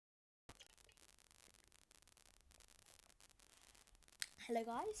Hello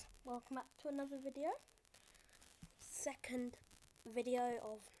guys, welcome back to another video. Second video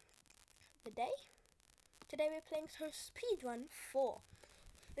of the day. Today we're playing some speedrun 4.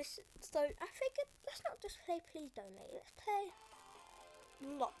 So I figured let's not just play Please Donate, let's play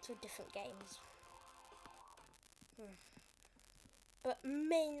lots of different games. But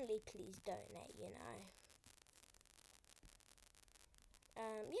mainly Please Donate, you know.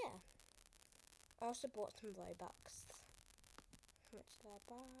 Yeah. I also bought some Robux. How much did I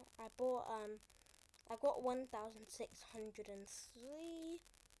buy? I got 1,603.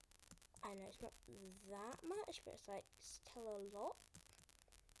 I know it's not that much, but it's like still a lot.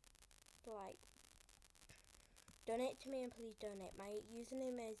 But like, donate to me and please donate. My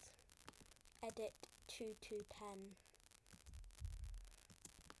username is edit2210.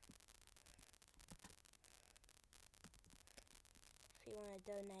 If you want to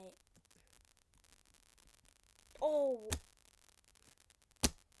donate. Oh!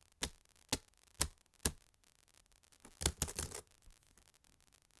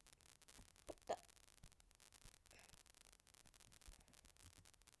 What the?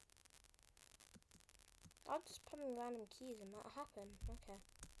 I'll just put in random keys and that'll happen. Okay.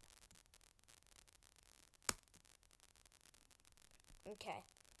 Okay.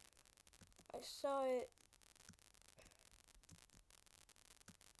 So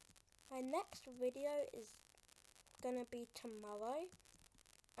my next video is gonna be tomorrow,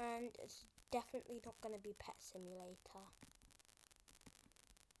 and it's definitely not gonna be Pet Simulator.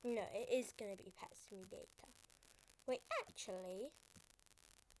 No, it is gonna be Pet Simulator. Wait, actually,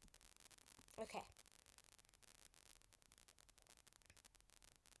 okay.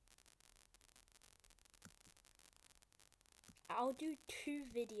 I'll do 2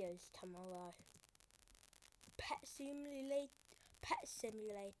 videos tomorrow. Pet Simulator,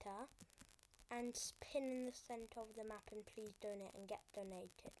 and spin in the center of the map and please donate and get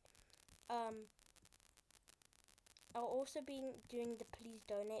donated. I'll also be doing the please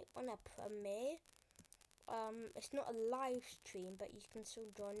donate on a premiere. It's not a live stream, but you can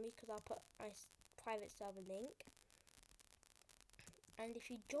still join me because I'll put my private server link. And if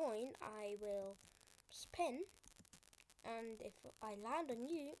you join, I will spin, and if I land on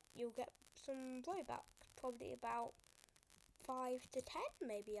you, you'll get some Robux, probably about 5 to 10,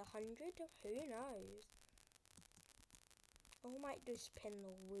 maybe 100, who knows. I might do spin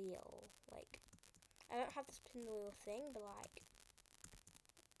the wheel, like, I don't have the spin the wheel thing, but like,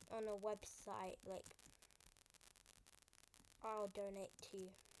 on a website, like, I'll donate to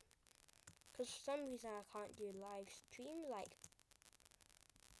you. Because for some reason I can't do live stream, like,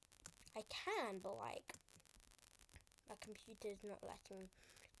 I can, but like, my computer's not letting me.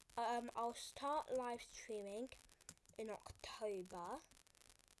 I'll start live streaming in October,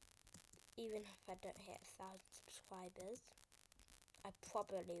 even if I don't hit 1,000 subscribers. I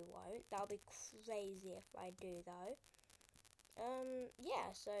probably won't. That'll be crazy if I do though.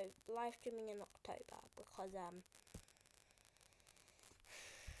 Yeah, so live streaming in October because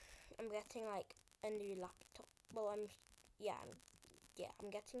I'm getting like a new laptop. Well, I'm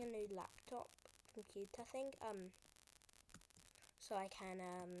getting a new laptop computer thing. So I can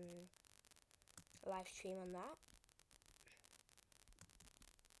live stream on that.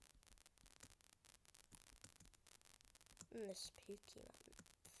 In the spooky month.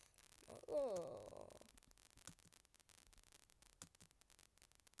 Oh.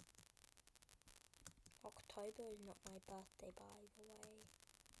 October is not my birthday, by the way.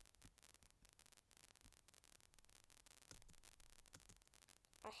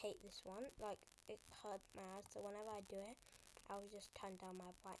 I hate this one. Like, it hurts my eyes, so whenever I do it, I'll just turn down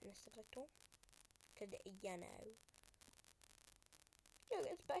my brightness a little. Because, you know. Look,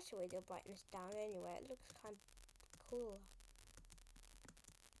 it's better with your brightness down anyway. It looks kind of cool.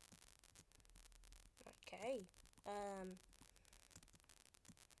 Okay.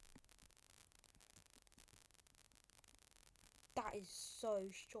 That is so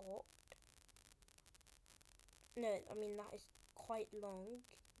short. No, I mean that is quite long.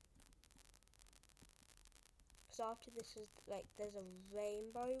 Because after this is like there's a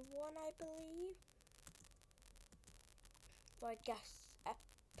rainbow one, I believe. So I guess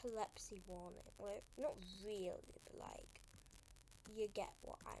epilepsy warning. Well, not really, but like you get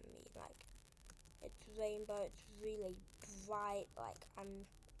what I mean. Like it's rainbow. It's really bright. Like I'm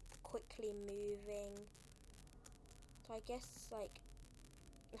quickly moving. So I guess like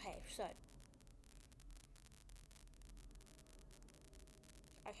okay, so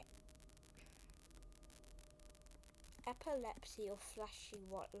okay. Epilepsy or flashy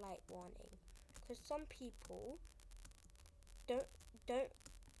light warning, because some people don't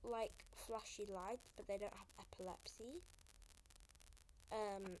like flashy lights, but they don't have epilepsy.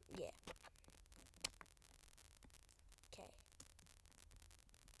 Yeah. Okay.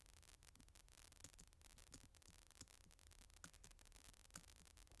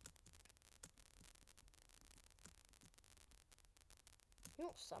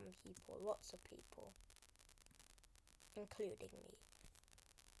 Not some people, lots of people. Including me.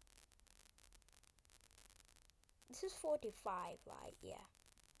 This is 45, right? Yeah.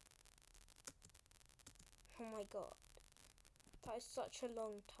 Oh my god. That is such a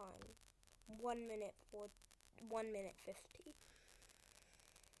long time. 1 minute 50.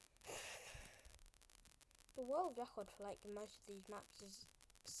 The world record for like most of these maps is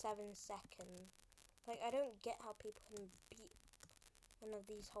 7 seconds. Like, I don't get how people can beat one of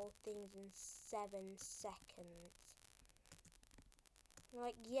these whole things in 7 seconds.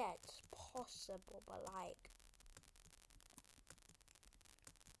 Like, yeah, it's possible, but like,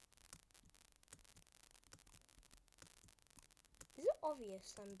 is it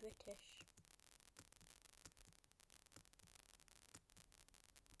obvious I'm British?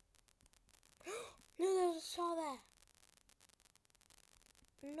 No, there's a star there.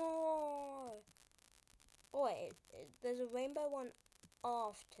 No. Oh wait, there's a rainbow one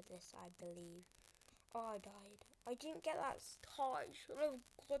after this, I believe. Oh, I died. I didn't get that star. I should have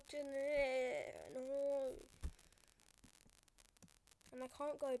gotten it. No. And I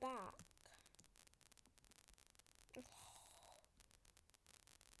can't go back.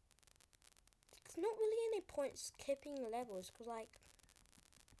 It's not really any point skipping levels, because like,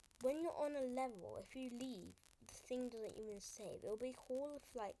 when you're on a level, if you leave, the thing doesn't even save. It'll be cool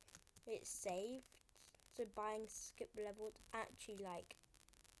if like it's saved, so buying skip levels actually like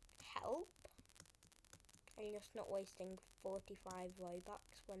help, and you're just not wasting 45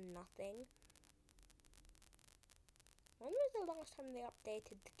 Robux for nothing. When was the last time they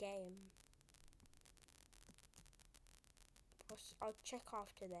updated the game? I'll check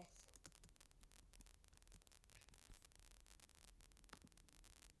after this.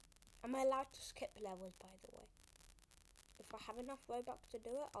 Am I allowed to skip levels, by the way? If I have enough Robux to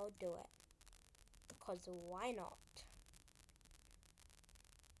do it, I'll do it. Because why not?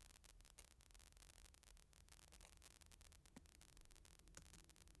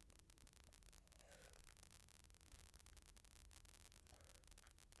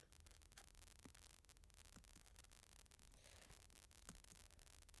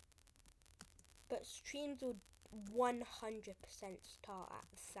 But streams will 100% start at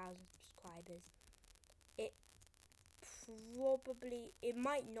 1,000 subscribers. It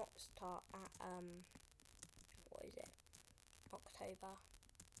might not start at, what is it? October.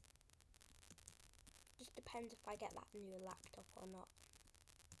 Just depends if I get that new laptop or not.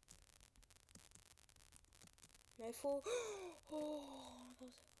 No fall. Oh, that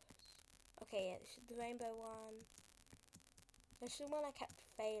was so close. Okay, yeah, this is the rainbow one. This is the one I kept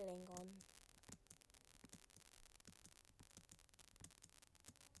failing on.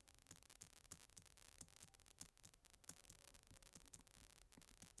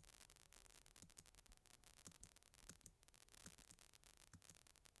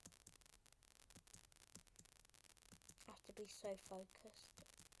 I have to be so focused.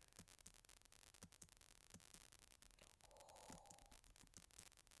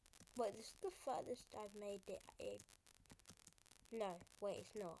 Wait, this is the furthest I've made it. No, wait,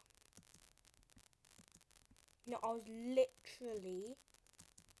 it's not. No, I was literally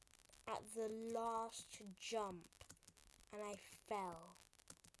at the last jump and I fell.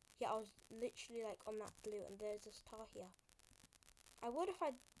 Yeah, I was literally like on that blue and there's a star here. I would have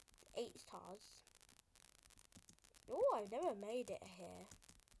had 8 stars. Oh, I've never made it here.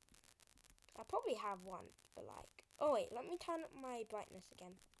 I probably have one, but like... Oh wait, let me turn up my brightness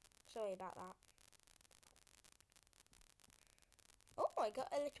again. Sorry about that. Oh, I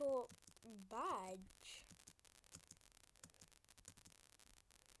got a little badge.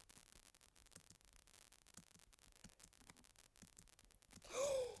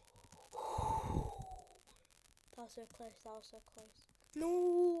 That was so close, that was so close.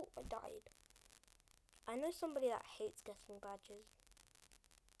 No, I died. I know somebody that hates getting badges.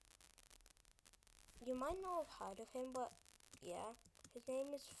 You might not have heard of him, but yeah. His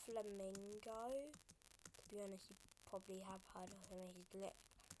name is Flamingo. To be honest, you probably have heard of him.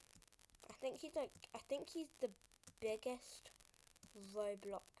 I think he's the biggest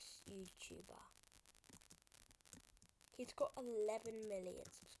Roblox YouTuber. He's got 11 million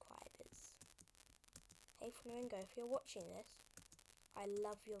subscribers. Hey Flamingo, if you're watching this, I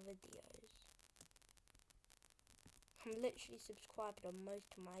love your videos. I'm literally subscribed on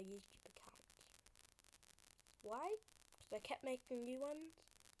most of my YouTube accounts. Why? Because I kept making new ones.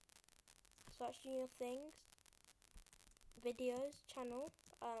 Searching new things. videos channel,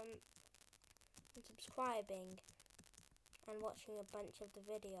 and subscribing and watching a bunch of the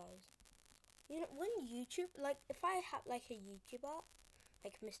videos. You know, when YouTube, like if I have like a YouTuber,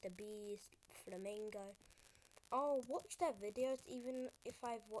 like Mr. Beast, Flamingo, I'll watch their videos even if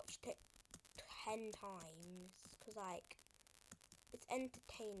I've watched it 10 times, because like it's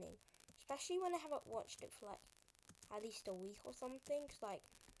entertaining, especially when I haven't watched it for like at least a week or something, because like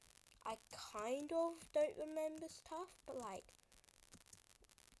I kind of don't remember stuff, but like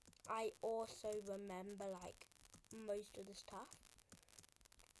I also remember like most of the stuff.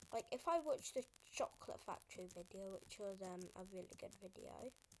 Like if I watched the Chocolate Factory video, which was a really good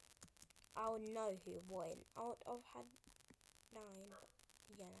video, I'll know who won. I've had 9, but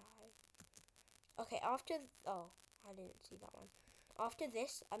yeah, no. Okay, after I didn't see that one. After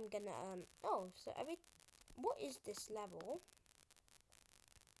this, I'm gonna what is this level?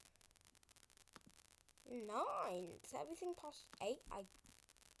 9. So everything past 8, I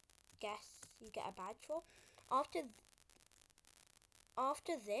guess you get a badge for.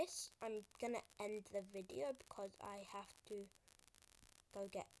 After this, I'm gonna end the video because I have to go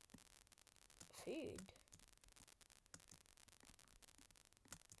get food.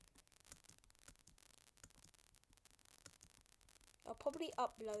 I'll probably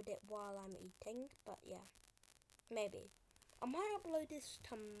upload it while I'm eating, but yeah, maybe. I might upload this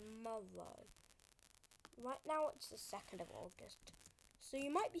tomorrow. Right now it's the 2nd of August. So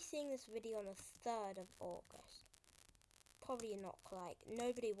you might be seeing this video on the 3rd of August. Probably not, like,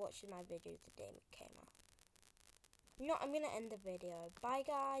 nobody watched my video the day it came out. You know, I'm going to end the video. Bye,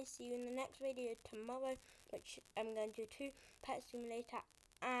 guys. See you in the next video tomorrow, which I'm going to do 2 Pet Simulator,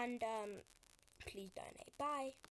 and please donate. Bye.